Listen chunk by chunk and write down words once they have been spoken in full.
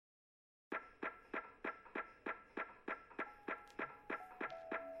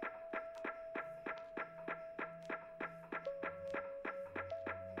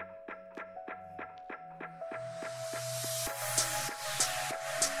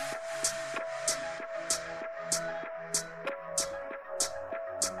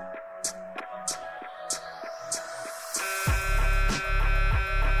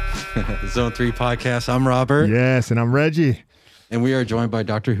Zone 3 podcast. I'm Robert. Yes, and I'm Reggie. And we are joined by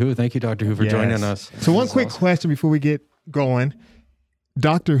Dr. Who. Thank you, Dr. Who, for joining us. So one quick question before we get going.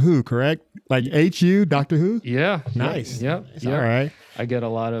 Doctor Who, correct? Like H-U, Doctor Who? Yeah. Nice. Yep. Nice. All right. I get a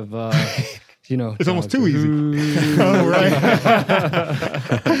lot of, It's almost too easy. Oh, right.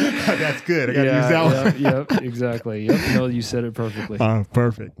 That's good. I got to use that one. Yep, exactly. Yep. No, you said it perfectly.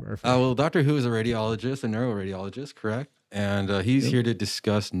 Perfect. Well, Dr. Who is a radiologist, a neuroradiologist, correct? And he's here to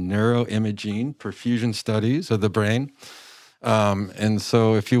discuss neuroimaging, perfusion studies of the brain. And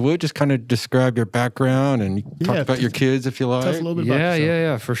so if you would just kind of describe your background and talk about your kids, if you like. Tell us a little bit about yourself.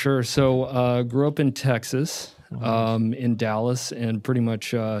 Yeah, for sure. So grew up in Texas, in Dallas, and pretty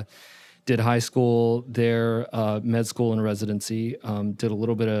much did high school there, med school and residency. Did a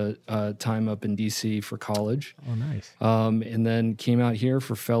little bit of time up in D.C. for college. Oh, nice. And then came out here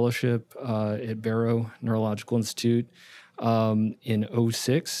for fellowship at Barrow Neurological Institute in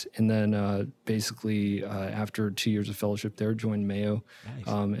 2006. And then basically after 2 years of fellowship there, joined Mayo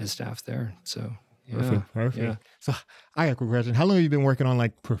as staff there. So Perfect. Yeah. So I have a quick question. How long have you been working on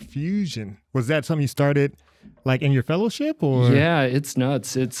like perfusion? Was that something you started like in your fellowship or? Yeah, it's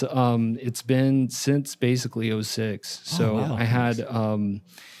nuts. It's been since basically 2006. So I had, an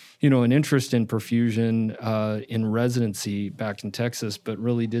interest in perfusion in residency back in Texas, but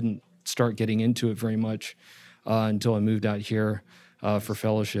really didn't start getting into it very much until I moved out here for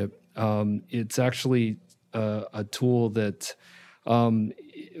fellowship. It's actually a tool that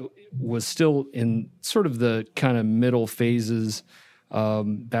was still in sort of the kind of middle phases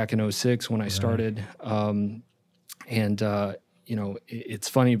back in 2006 when I started. It's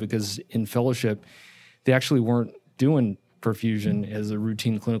funny because in fellowship, they actually weren't doing perfusion as a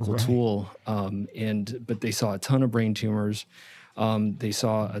routine clinical tool. But they saw a ton of brain tumors. They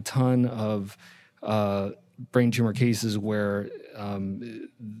saw a ton of brain tumor cases where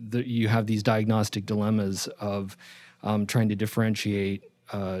you have these diagnostic dilemmas of trying to differentiate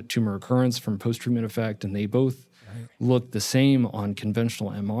tumor recurrence from post-treatment effect, and they both look the same on conventional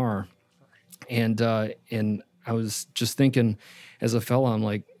MR. And I was just thinking, as a fellow, I'm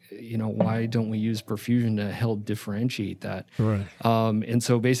like, why don't we use perfusion to help differentiate that? Right. And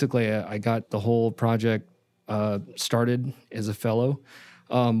so basically, I got the whole project started as a fellow.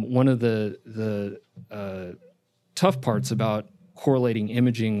 One of the tough parts about correlating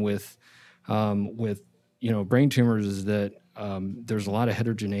imaging with brain tumors is that there's a lot of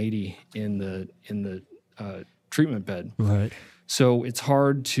heterogeneity in the treatment bed. Right. So it's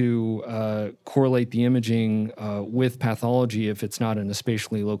hard to correlate the imaging with pathology if it's not in a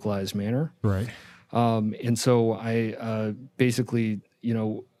spatially localized manner. Right. And so I basically,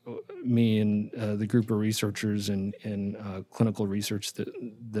 me and the group of researchers and clinical research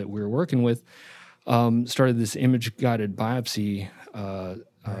that we were working with started this image-guided biopsy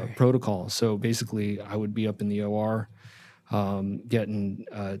protocol. So basically, I would be up in the OR getting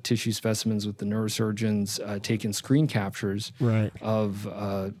tissue specimens with the neurosurgeons, taking screen captures of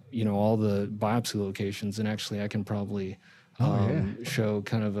all the biopsy locations, and actually I can probably show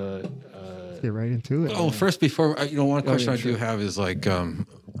kind of Let's get right into it. Oh, first, before one question I do have is like,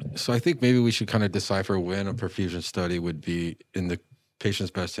 so I think maybe we should kind of decipher when a perfusion study would be in the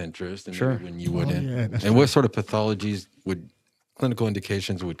patient's best interest, and maybe when you wouldn't, and what sort of pathologies clinical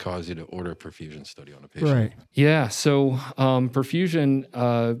indications would cause you to order a perfusion study on a patient. Right. Yeah. So perfusion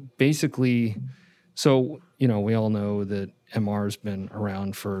basically, we all know that MR has been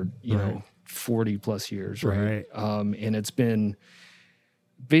around for, 40 plus years, right? And it's been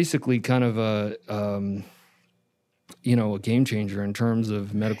basically kind of a game changer in terms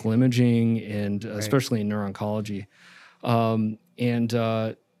of medical imaging and especially in neuro-oncology. They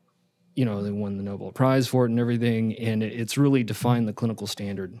won the Nobel Prize for it and everything, and it's really defined the clinical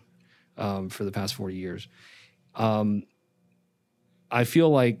standard for the past 40 years. I feel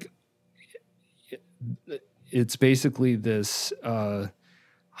like it's basically this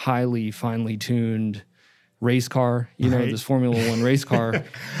highly finely tuned race car, this Formula One race car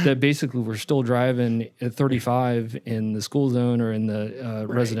that basically we're still driving at 35 in the school zone or in the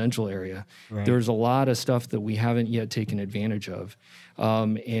residential area. Right. There's a lot of stuff that we haven't yet taken advantage of.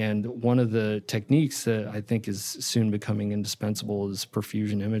 And one of the techniques that I think is soon becoming indispensable is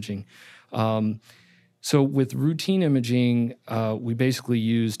perfusion imaging. So with routine imaging, we basically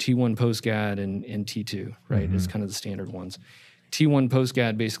use T1 postGAD and T2, right? It's kind of the standard ones. T1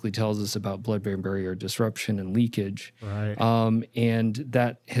 postGAD basically tells us about blood-brain barrier disruption and leakage. Right. And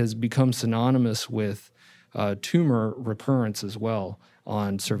that has become synonymous with tumor recurrence as well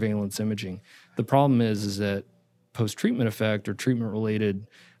on surveillance imaging. The problem is that post-treatment effect or treatment-related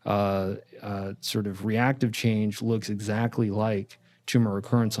sort of reactive change looks exactly like tumor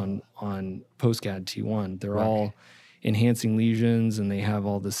recurrence on post-GAD T1. They're all enhancing lesions, and they have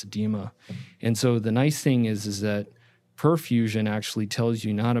all this edema. And so the nice thing is that perfusion actually tells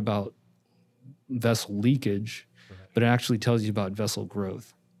you not about vessel leakage, but it actually tells you about vessel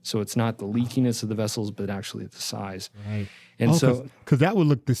growth. So it's not the leakiness of the vessels, but actually the size. Right. And because that would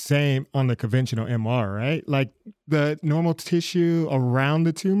look the same on the conventional MR, right? Like the normal tissue around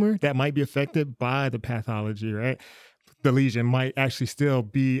the tumor that might be affected by the pathology, right? The lesion might actually still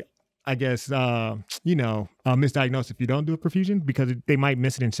be, I guess, misdiagnosed if you don't do a perfusion, because they might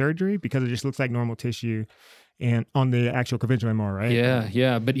miss it in surgery because it just looks like normal tissue and on the actual conventional MR, right?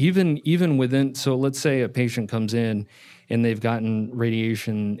 Yeah. But even within, so let's say a patient comes in and they've gotten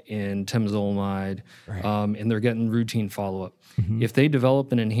radiation and temozolomide, and they're getting routine follow-up. Mm-hmm. If they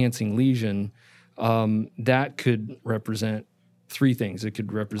develop an enhancing lesion, that could represent three things. It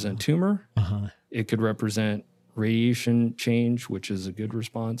could represent tumor. It could represent radiation change, which is a good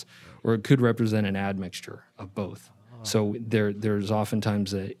response, or it could represent an admixture of both. So there's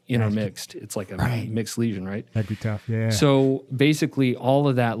oftentimes a intermixed. It's like a mixed lesion, right? That'd be tough, yeah. So basically, all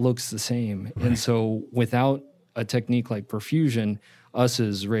of that looks the same, and so without a technique like perfusion, us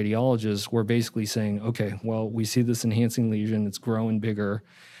as radiologists, we're basically saying, okay, well, we see this enhancing lesion, it's growing bigger.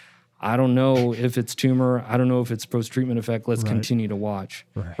 I don't know if it's tumor. I don't know if it's post-treatment effect. Let's continue to watch,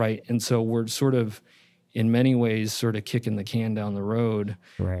 right? And so we're sort of, in many ways, sort of kicking the can down the road,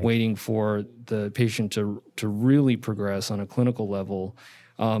 waiting for the patient to really progress on a clinical level.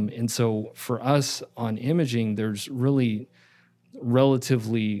 And so for us on imaging, there's really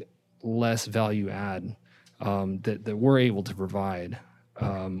relatively less value add that we're able to provide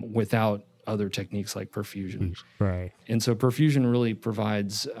without other techniques like perfusion. Right. And so perfusion really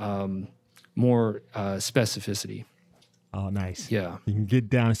provides more specificity. Oh, nice. Yeah. You can get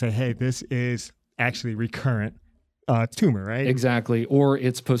down and say, hey, this is actually recurrent tumor, right? Exactly. Or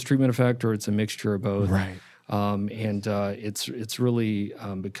it's post-treatment effect, or it's a mixture of both. Right. And it's really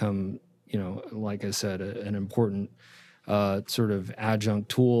become, like I said, an important sort of adjunct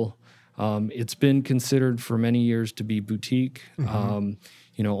tool. It's been considered for many years to be boutique,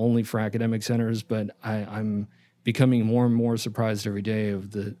 only for academic centers, but I'm becoming more and more surprised every day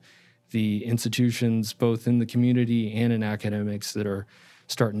of the institutions, both in the community and in academics, that are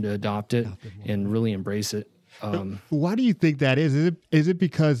starting to adopt it and really embrace it. Why do you think that is? Is it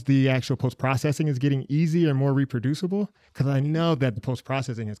because the actual post-processing is getting easier and more reproducible? Because I know that the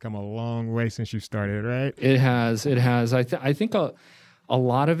post-processing has come a long way since you started, right? It has. I think a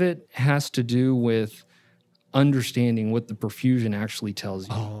lot of it has to do with understanding what the perfusion actually tells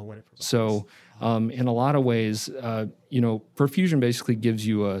you. Oh, what it provides. So in a lot of ways, perfusion basically gives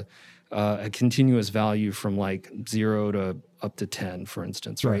you a continuous value from like 0 to up to 10, for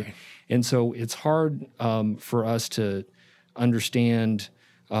instance, right? And so it's hard for us to understand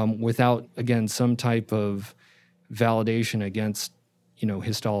without, again, some type of validation against,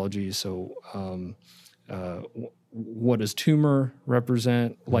 histology. So what does tumor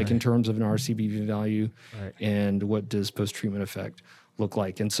represent, like in terms of an RCBV value, and what does post-treatment effect look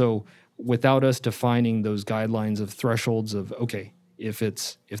like? And so without us defining those guidelines of thresholds of, okay, if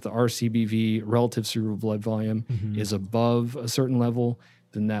the RCBV, relative cerebral blood volume, is above a certain level,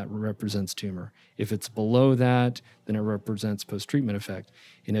 then that represents tumor. If it's below that, then it represents post-treatment effect.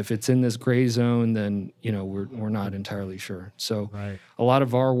 And if it's in this gray zone, then we're not entirely sure. So a lot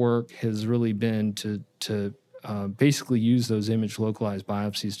of our work has really been to basically use those image localized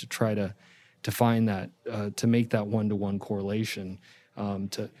biopsies to try to find that, to make that one-to-one correlation,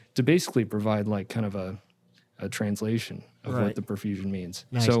 to basically provide like kind of a translation of what the perfusion means.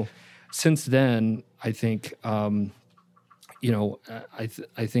 Nice. So since then, I think, I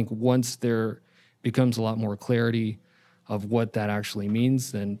think once there becomes a lot more clarity of what that actually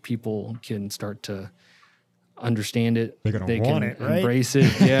means, then people can start to understand it. They can embrace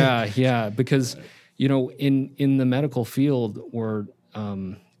it. Yeah. Because, in the medical field, we're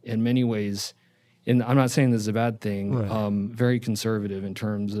in many ways, and I'm not saying this is a bad thing, very conservative in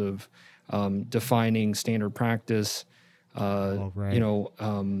terms of defining standard practice,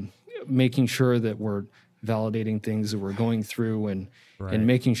 making sure that we're validating things that we're going through, and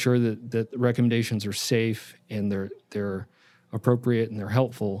making sure that the recommendations are safe and they're appropriate and they're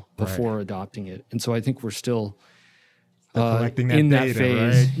helpful before adopting it. And so I think we're still collecting that in data, that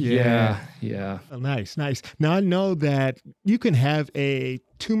phase. Right? Yeah. Oh, nice. Now I know that you can have a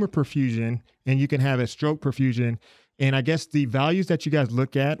tumor perfusion and you can have a stroke perfusion. And I guess the values that you guys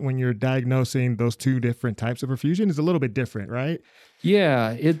look at when you're diagnosing those two different types of perfusion is a little bit different, right?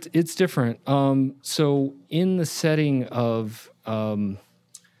 Yeah, it's different. So in the setting of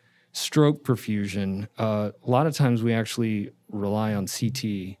stroke perfusion, a lot of times we actually rely on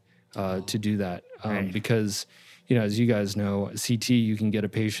CT to do that because, as you guys know, CT, you can get a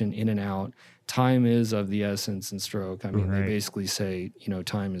patient in and out. Time is of the essence in stroke. I mean, they basically say,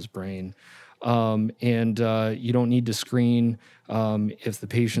 time is brain. And you don't need to screen if the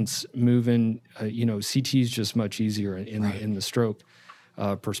patient's moving. CT is just much easier in the stroke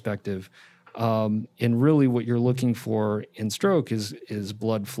perspective. And really what you're looking for in stroke is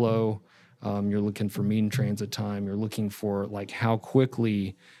blood flow. You're looking for mean transit time. You're looking for how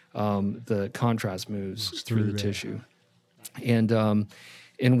quickly the contrast moves through the tissue. And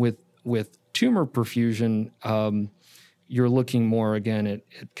with tumor perfusion, you're looking more again at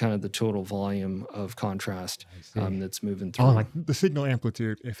kind of the total volume of contrast that's moving through. Oh, like the signal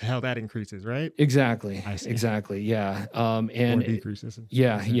amplitude, how that increases, right? Exactly. Exactly. Yeah. And or decreases.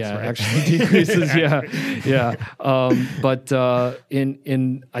 Actually decreases. Yeah. But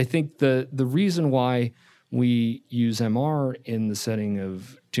I think the reason why we use MR in the setting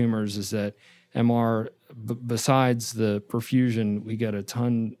of tumors is that MR, besides the perfusion, we get a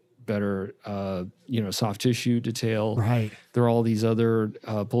ton better, soft tissue detail. Right. There are all these other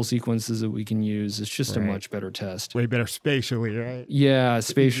pull sequences that we can use. It's just a much better test. Way better spatially, right? Yeah,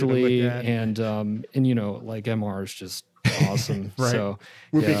 spatially, and MR is just awesome. Right. So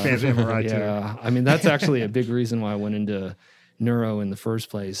we're big fans of MRI too. Yeah, I mean that's actually a big reason why I went into neuro in the first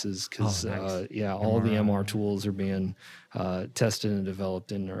place is because all the MR tools are being tested and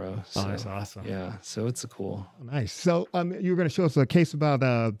developed in neuro. So, that's awesome. Yeah, so it's cool. Nice. So you were going to show us a case about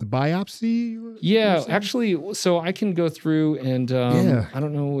the biopsy? Yeah, actually, so I can go through and I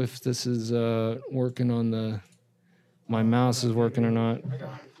don't know if this is working on my mouse is working or not.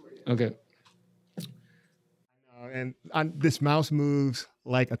 Okay. And this mouse moves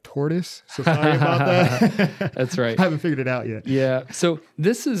like a tortoise. So sorry about that. That's right. I haven't figured it out yet. Yeah. So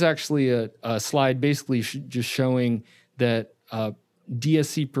this is actually a slide basically just showing that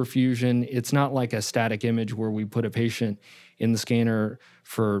DSC perfusion, it's not like a static image where we put a patient in the scanner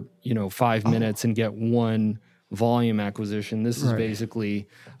for 5 minutes and get one volume acquisition. This is basically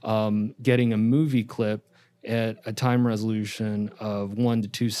getting a movie clip at a time resolution of 1 to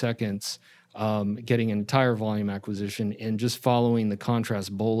 2 seconds, getting an entire volume acquisition and just following the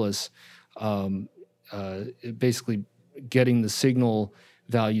contrast bolus, basically getting the signal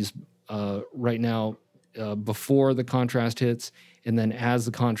values right now before the contrast hits, and then as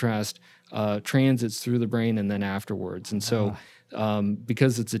the contrast transits through the brain, and then afterwards. And so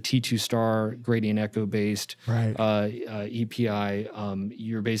because it's a T2 star gradient echo based EPI,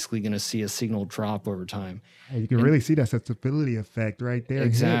 you're basically going to see a signal drop over time. You can really see that susceptibility effect right there.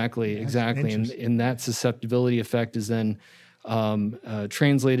 Exactly. And that susceptibility effect is then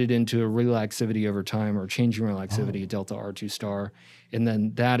translated into a relaxivity over time, or changing relaxivity, delta R2 star. And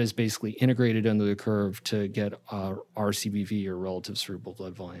then that is basically integrated under the curve to get RCBV, or relative cerebral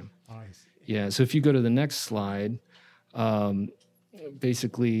blood volume. Yeah, so if you go to the next slide,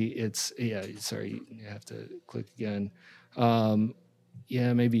 basically it's, sorry, you have to click again.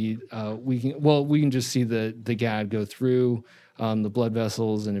 Maybe we can just see the GAD go through the blood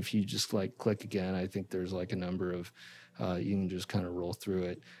vessels, and if you just click again, I think there's a number of, you can just kind of roll through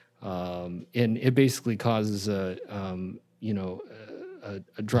it. And it basically causes a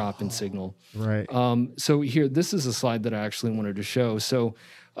drop in signal. Right. So here, this is a slide that I actually wanted to show. So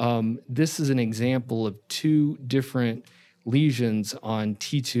this is an example of two different lesions on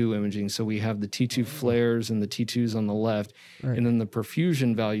T2 imaging. So we have the T2 flares and the T2s on the left, and then the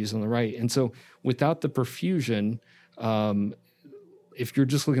perfusion values on the right. And so without the perfusion, if you're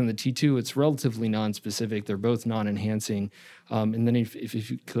just looking at the T2, it's relatively non-specific. They're both non-enhancing. And then if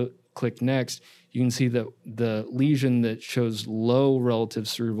you click next, you can see that the lesion that shows low relative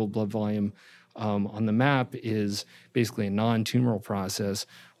cerebral blood glioma on the map is basically a non-tumoral process,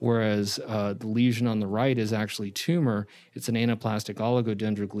 whereas the lesion on the right is actually tumor. It's an anaplastic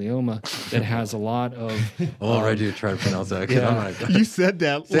oligodendroglioma that has a lot of... Reggie, you try to pronounce that. You said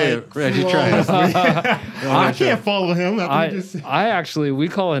that. Say it, Reggie, try it. I can't follow him. We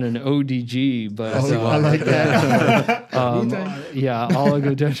call it an ODG, but... I like that.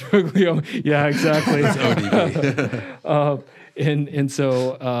 Oligodendroglioma. Yeah, exactly. It's ODG. And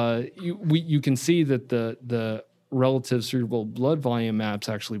so you can see that the relative cerebral blood volume maps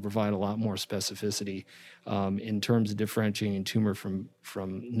actually provide a lot more specificity in terms of differentiating tumor from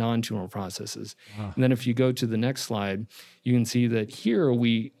non-tumoral processes. Wow. And then if you go to the next slide, you can see that here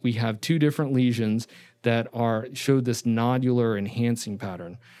we have two different lesions that show this nodular enhancing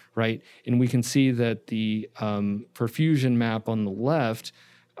pattern, right? And we can see that the perfusion map on the left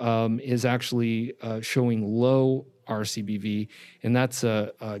is actually showing low RCBV, and that's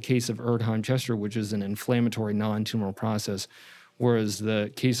a case of Erdheim-Chester, which is an inflammatory non-tumoral process, whereas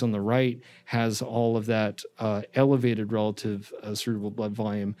the case on the right has all of that elevated relative cerebral blood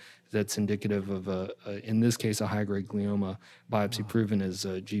volume that's indicative of, in this case, a high-grade glioma, biopsy proven as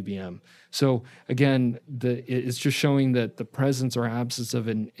GBM. So again, it's just showing that the presence or absence of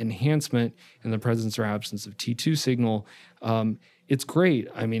an enhancement and the presence or absence of T2 signal, it's great.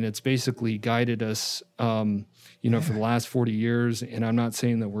 I mean, it's basically guided us, for the last 40 years, and I'm not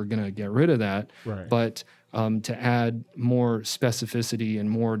saying that we're going to get rid of that, right. but to add more specificity and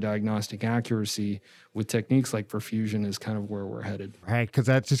more diagnostic accuracy with techniques like perfusion is kind of where we're headed. Right, because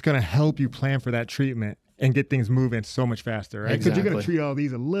that's just going to help you plan for that treatment and get things moving so much faster, right? Because Exactly. you're going to treat all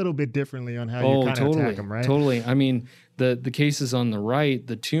these a little bit differently on how you kind of attack them, right? Totally. I mean, the cases on the right,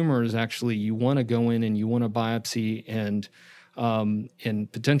 the tumors actually, you want to go in and you want to biopsy and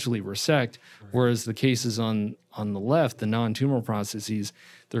potentially resect, whereas the cases on the left, the non-tumoral processes,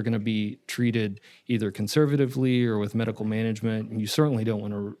 they're going to be treated either conservatively or with medical management, and you certainly don't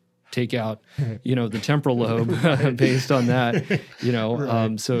want to take out, the temporal lobe based on that,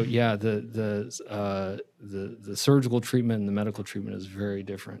 Right. So yeah, the surgical treatment and the medical treatment is very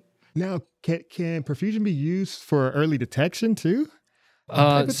different. Now, can perfusion be used for early detection too?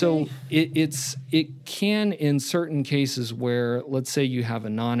 So it can in certain cases where, let's say you have a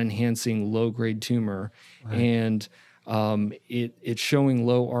non-enhancing low-grade tumor, right. and it's showing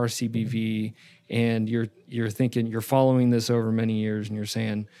low RCBV, and you're thinking, you're following this over many years, and you're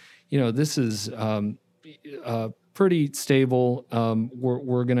saying, this is pretty stable.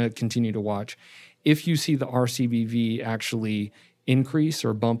 We're going to continue to watch. If you see the RCBV actually increase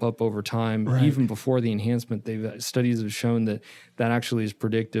or bump up over time, right. even before the enhancement, studies have shown that actually is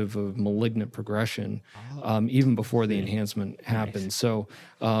predictive of malignant progression, even before the enhancement happens. Nice. So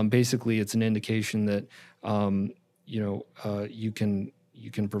basically, it's an indication that you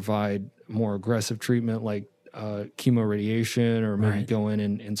can provide more aggressive treatment like chemoradiation, or maybe right. go in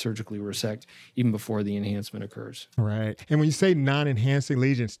and surgically resect even before the enhancement occurs. Right. And when you say non-enhancing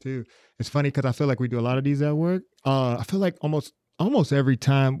lesions too, it's funny because I feel like we do a lot of these at work. I feel like almost every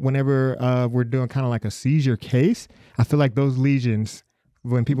time whenever we're doing kind of like a seizure case, I feel like those lesions,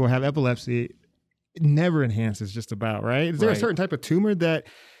 when people have epilepsy, it never enhances just about, right? Is there a certain type of tumor that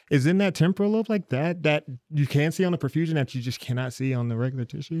is in that temporal lobe like that you can see on the perfusion that you just cannot see on the regular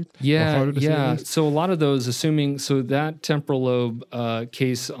tissue? Yeah. So a lot of those, so that temporal lobe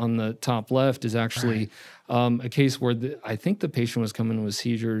case on the top left is actually a case where I think the patient was coming with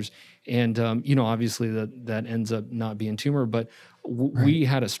seizures, and obviously that ends up not being tumor, but we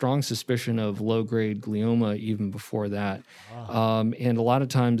had a strong suspicion of low-grade glioma even before that. And a lot of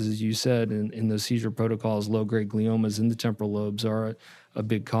times, as you said, in those seizure protocols, low-grade gliomas in the temporal lobes are a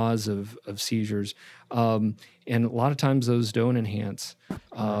big cause of seizures. And a lot of times those don't enhance.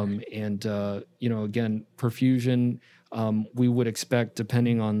 And, again, perfusion, we would expect,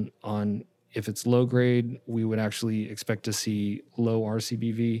 depending on if it's low grade, we would actually expect to see low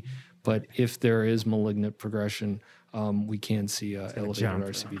RCBV. But if there is malignant progression, we can see elevated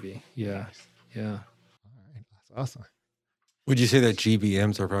RCBV. Yeah. Yeah. All right. That's awesome. Would you say that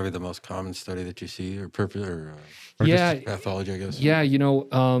GBMs are probably the most common study that you see, or just pathology, I guess? Yeah,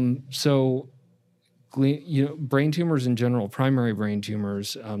 so brain tumors in general, primary brain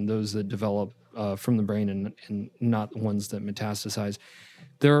tumors, those that develop from the brain and not ones that metastasize,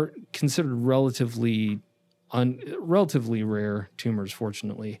 they're considered relatively rare tumors,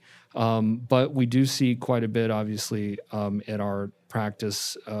 fortunately. But we do see quite a bit, obviously, at our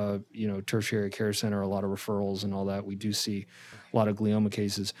practice, tertiary care center, a lot of referrals and all that. We do see a lot of glioma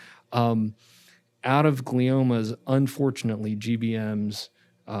cases. Out of gliomas, unfortunately, GBMs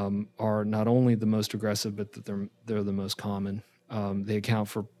are not only the most aggressive, but that they're the most common. They account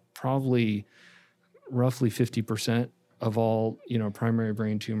for probably roughly 50% of all primary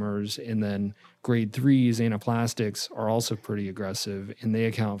brain tumors, and then grade 3s, anaplastics, are also pretty aggressive, and they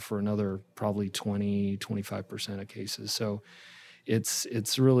account for another probably 20-25% of cases. So it's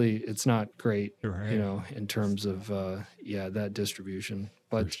not great, in terms of that distribution.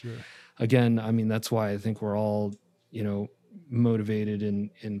 But again, I mean, that's why I think we're all motivated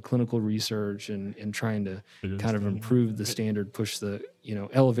in clinical research and trying to kind of improve the standard, push the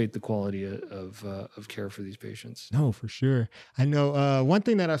elevate the quality of care for these patients. No, for sure. I know one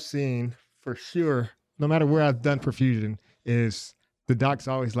thing that I've seen for sure, no matter where I've done perfusion, is the doc's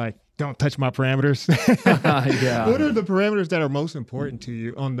always like, don't touch my parameters. Yeah. What are the parameters that are most important to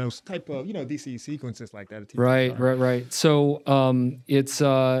you on those type of DC sequences like that? Right. So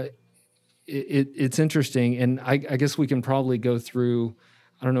it's interesting, and I guess we can probably go through.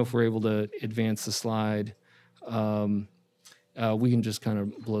 I don't know if we're able to advance the slide. We can just kind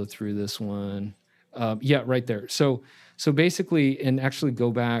of blow through this one. Yeah, right there. So basically, and actually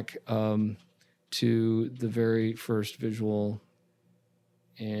go back to the very first visual,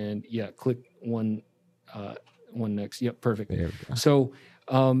 and click one next. Yep, perfect. There we go. So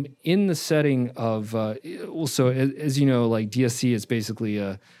in the setting of, also as you know, like DSC is basically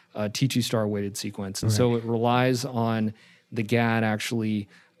a T2 star weighted sequence, and so it relies on the GAD actually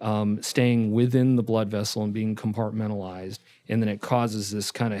staying within the blood vessel and being compartmentalized, and then it causes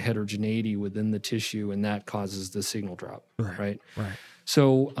this kind of heterogeneity within the tissue, and that causes the signal drop, right?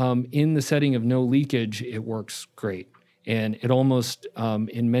 So in the setting of no leakage, it works great, and it almost,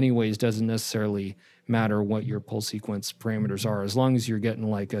 in many ways, doesn't necessarily matter what your pulse sequence parameters are, as long as you're getting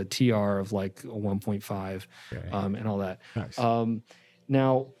like a TR of like a 1.5 and all that. Nice.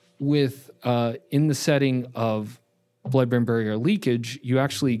 Now, with in the setting of blood-brain barrier leakage, you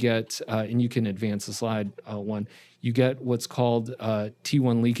actually get, and you can advance the slide one, you get what's called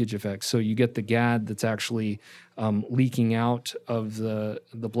T1 leakage effect. So you get the GAD that's actually leaking out of the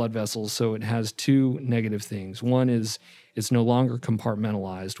blood vessels. So it has two negative things. One is it's no longer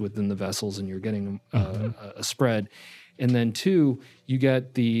compartmentalized within the vessels, and you're getting a spread. And then two, you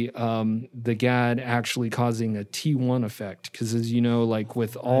get the GAD actually causing a T1 effect, because as you know, like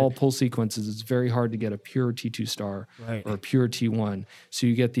with all pulse sequences, it's very hard to get a pure T2 star or a pure T1. So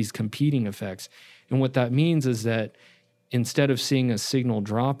you get these competing effects. And what that means is that instead of seeing a signal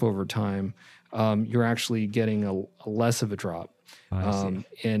drop over time, you're actually getting a less of a drop.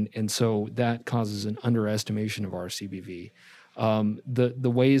 And so that causes an underestimation of RCBV.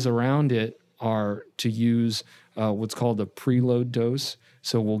 The ways around it are to use what's called a preload dose.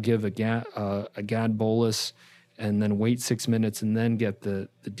 So we'll give a GAD bolus and then wait 6 minutes and then get the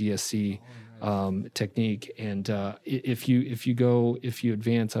DSC technique. And if you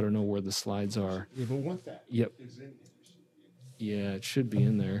advance, I don't know where the slides are. Yeah, but once that is in, yeah, it should be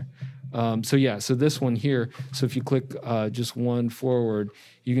in there. So this one here, so if you click just one forward,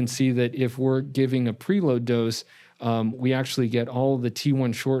 you can see that if we're giving a preload dose, we actually get all the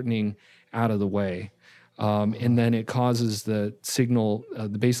T1 shortening out of the way. And then it causes the signal,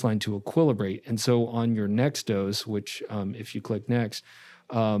 the baseline to equilibrate. And so on your next dose, which if you click next,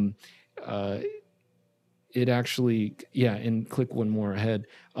 it actually, and click one more ahead.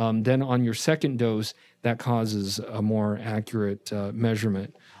 Then on your second dose, that causes a more accurate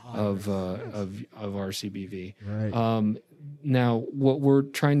measurement of RCBV. Right. Now, what we're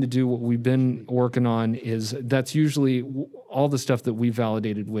trying to do, what we've been working on is that's usually all the stuff that we've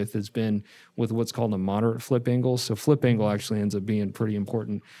validated with has been with what's called a moderate flip angle. So flip angle actually ends up being pretty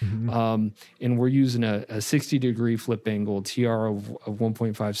important. And we're using a 60-degree flip angle, TR of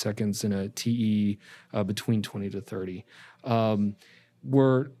 1.5 seconds, and a TE between 20 to 30.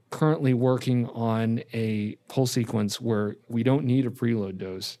 We're currently working on a pulse sequence where we don't need a preload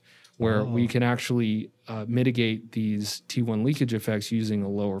dose, where we can actually mitigate these T1 leakage effects using a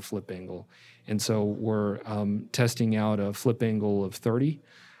lower flip angle. And so we're testing out a flip angle of 30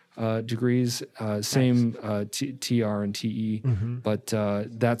 degrees, same TR and TE, but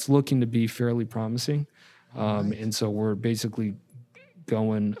that's looking to be fairly promising. And so we're basically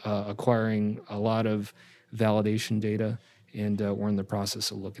acquiring a lot of validation data, and we're in the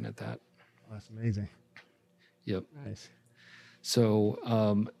process of looking at that. Oh, that's amazing. Yep. Nice. So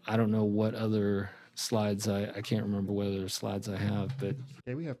I don't know what other slides I can't remember what other slides I have, but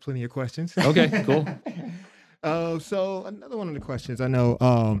yeah, we have plenty of questions. Okay, cool. So another one of the questions I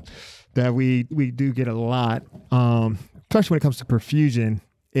know that we do get a lot, especially when it comes to perfusion,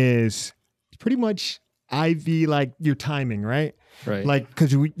 is pretty much IV, like your timing, right? Right. Like,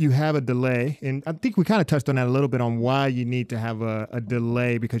 because you have a delay, and I think we kind of touched on that a little bit on why you need to have a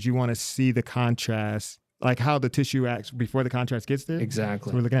delay, because you want to see the contrast, like how the tissue acts before the contrast gets there.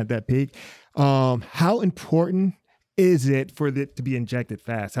 Exactly. So we're looking at that peak. How important is it for it to be injected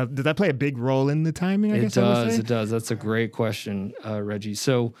fast? Does that play a big role in the timing? It does. That's a great question, Reggie.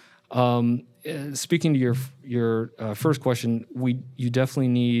 So, speaking to your first question, you definitely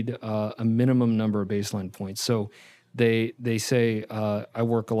need a minimum number of baseline points. So, they say I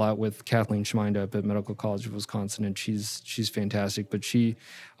work a lot with Kathleen Schmind up at Medical College of Wisconsin, and she's fantastic. But she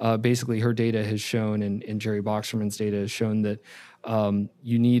basically, her data has shown, and Jerry Boxerman's data has shown that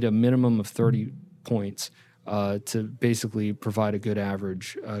you need a minimum of 30 points to basically provide a good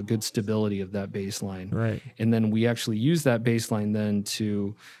average, good stability of that baseline. Right. And then we actually use that baseline then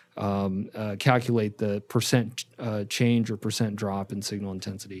to calculate the percent change or percent drop in signal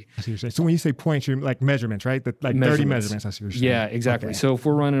intensity. I see what you're saying. So when you say points, you're like measurements, right? 30 measurements. I see what you're saying. Yeah, exactly. Okay. So if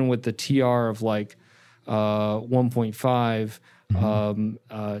we're running with the TR of like 1.5, time,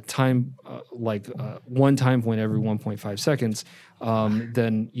 one time point every 1.5 seconds,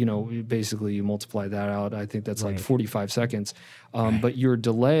 then, basically you multiply that out. I think that's like 45 seconds. But your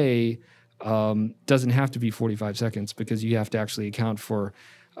delay doesn't have to be 45 seconds because you have to actually account for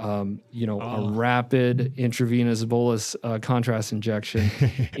a rapid intravenous bolus contrast injection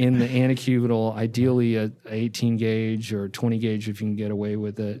in the antecubital, ideally a 18 gauge or 20 gauge if you can get away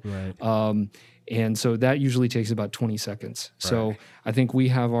with it. Right. And so that usually takes about 20 seconds. Right. So I think we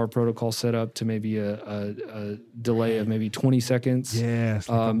have our protocol set up to maybe a delay of maybe 20 seconds. Yes.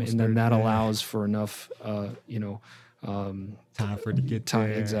 And then that allows for enough, time for it to get time.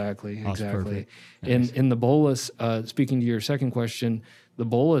 There. Exactly. Nice. In the bolus, speaking to your second question, the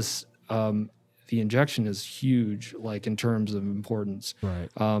bolus, the injection is huge, like in terms of importance, right?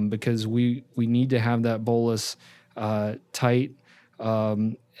 Because we need to have that bolus tight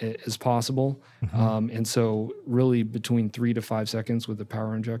as possible, and so really between 3 to 5 seconds with the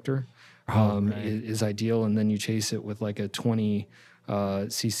power injector is ideal, and then you chase it with like a 20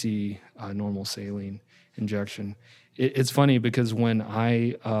 cc normal saline injection. It's funny because when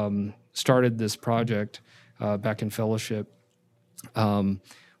I started this project back in fellowship,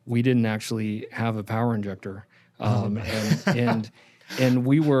 we didn't actually have a power injector, and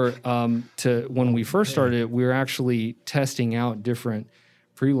we were when we first started, we were actually testing out different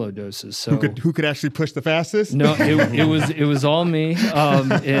preload doses. So who could actually push the fastest? No, it was all me,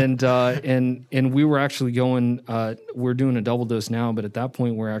 and we were actually going. We're doing a double dose now, but at that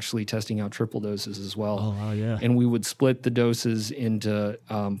point, we're actually testing out triple doses as well. Oh wow, yeah. And we would split the doses into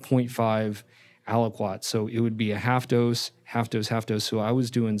 0.5 aliquots. So it would be a half dose. So I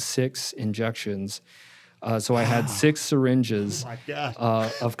was doing 6 injections. So I had 6 syringes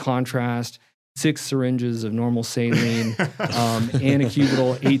of contrast, 6 syringes of normal saline,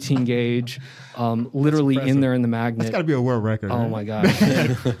 antecubital 18 gauge, literally in there in the magnet. That's got to be a world record. Oh my gosh.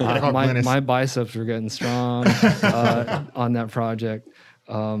 My biceps were getting strong on that project.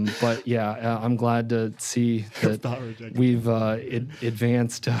 But yeah, I'm glad to see that we've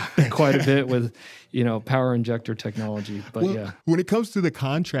advanced quite a bit with, power injector technology. But yeah, when it comes to the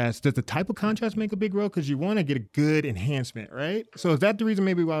contrast, does the type of contrast make a big role? Because you want to get a good enhancement, right? So is that the reason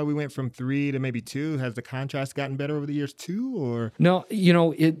maybe why we went from 3 to maybe 2? Has the contrast gotten better over the years too, or no?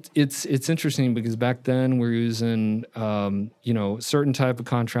 It's interesting because back then we're using certain type of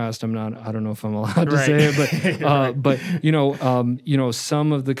contrast. I don't know if I'm allowed to say it, but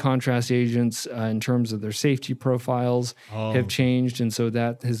some of the contrast agents in terms of their safety profiles have changed, and so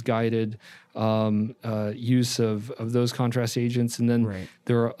that has guided use of those contrast agents. And then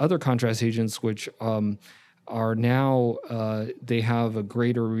there are other contrast agents which are now they have a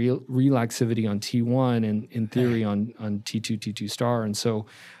greater relaxivity on T1 and in theory on T2, T2 star. And so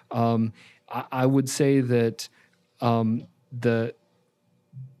I would say that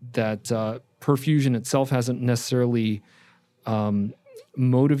perfusion itself hasn't necessarily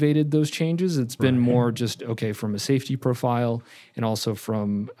motivated those changes. It's been more just from a safety profile and also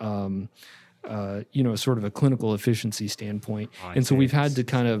from sort of a clinical efficiency standpoint. And so we've had to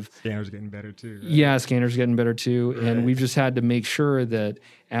kind of scanners getting better too. Right? Yeah, scanners getting better too. Right. And we've just had to make sure that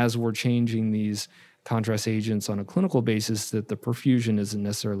as we're changing these contrast agents on a clinical basis, that the perfusion isn't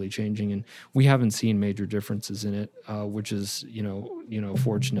necessarily changing, and we haven't seen major differences in it, which is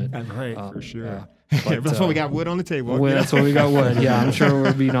fortunate. Right, for sure. But, that's why we got wood on the table. That's why we got wood. Yeah, I'm sure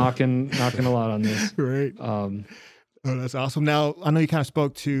we'll be knocking a lot on this. Right. Oh, that's awesome. Now, I know you kind of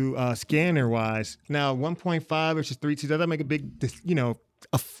spoke to scanner-wise. Now, 1.5 versus 3T, does that make a big, does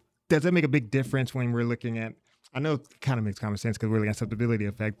that make a big difference when we're looking at, I know it kind of makes common sense because we're looking at susceptibility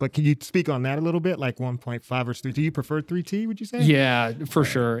effect, but can you speak on that a little bit, like 1.5 versus 3T? Do you prefer 3T, would you say? Yeah, for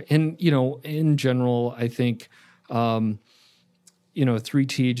sure. And, in general, I think, 3T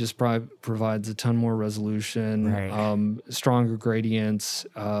just provides a ton more resolution, stronger gradients.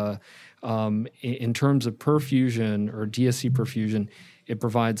 In terms of perfusion or DSC perfusion, it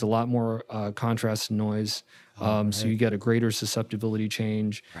provides a lot more contrast and noise. So you get a greater susceptibility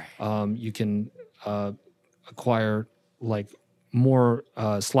change. You can acquire like more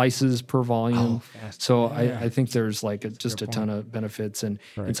slices per volume. So I think there's like just a ton of benefits. And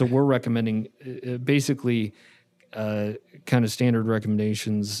so we're recommending basically kind of standard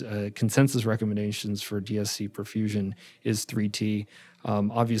recommendations, consensus recommendations for DSC perfusion is 3T.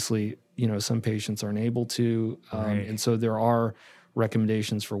 Obviously, some patients aren't able to, and so there are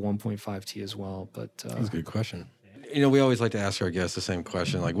recommendations for 1.5T as well. But that's a good question. We always like to ask our guests the same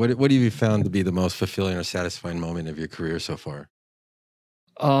question. Like, what have you found to be the most fulfilling or satisfying moment of your career so far?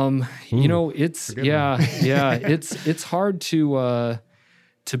 It's it's hard to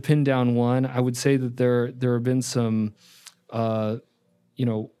pin down one. I would say that there have been some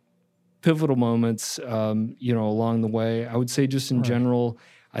pivotal moments, along the way. I would say just in general,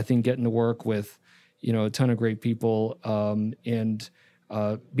 I think getting to work with, a ton of great people, and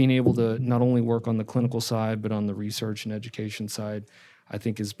being able to not only work on the clinical side, but on the research and education side, I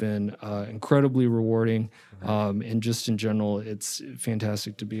think has been incredibly rewarding. And just in general, it's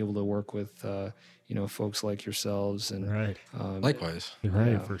fantastic to be able to work with, folks like yourselves. And likewise.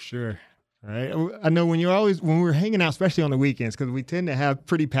 Right, for sure. Right. I know when we're hanging out, especially on the weekends, because we tend to have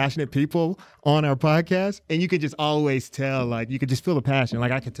pretty passionate people on our podcast, and you can just always tell, like, you can just feel the passion.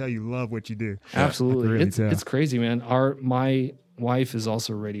 Like, I can tell you love what you do. Absolutely. Really it's crazy, man. My wife is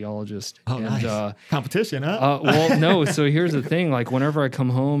also a radiologist. Oh, and, nice. Competition, huh? Well, no. So here's the thing. Like, whenever I come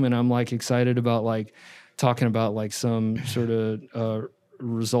home and I'm like excited about like talking about like some sort of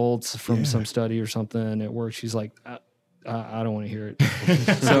results from some study or something at work, she's like, I don't want to hear it.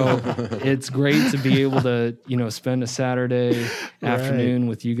 So it's great to be able to, spend a Saturday afternoon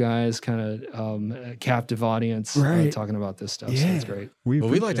with you guys, kind of captive audience, talking about this stuff. So it's great.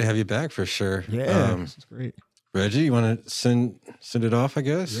 We'd like to have you back for sure. Yeah, that's great. Reggie, you want to send it off, I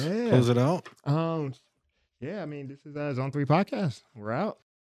guess? Yeah. Close it out? Yeah, I mean, this is Zone 3 Podcast. We're out.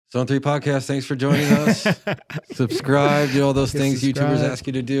 Zone 3 Podcast, thanks for joining us. Subscribe, do all those things YouTubers ask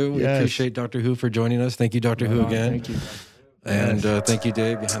you to do. We appreciate Dr. Who for joining us. Thank you, Dr. Who, again. Thank you. And thank you,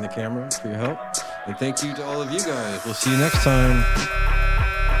 Dave, behind the camera, for your help. And thank you to all of you guys. We'll see you next time.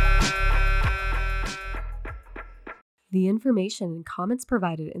 The information and comments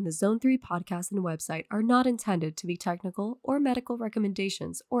provided in the Zone 3 podcast and website are not intended to be technical or medical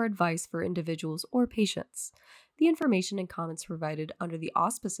recommendations or advice for individuals or patients. The information and comments provided under the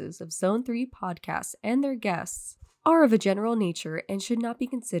auspices of Zone 3 podcasts and their guests are of a general nature and should not be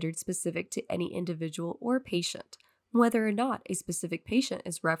considered specific to any individual or patient, whether or not a specific patient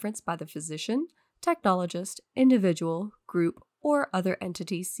is referenced by the physician, technologist, individual, group, or other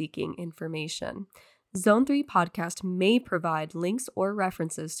entity seeking information. Zone 3 Podcast may provide links or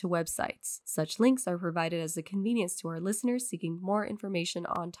references to websites. Such links are provided as a convenience to our listeners seeking more information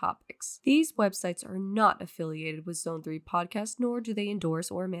on topics. These websites are not affiliated with Zone 3 Podcast, nor do they endorse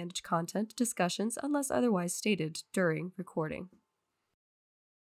or manage content discussions unless otherwise stated during recording.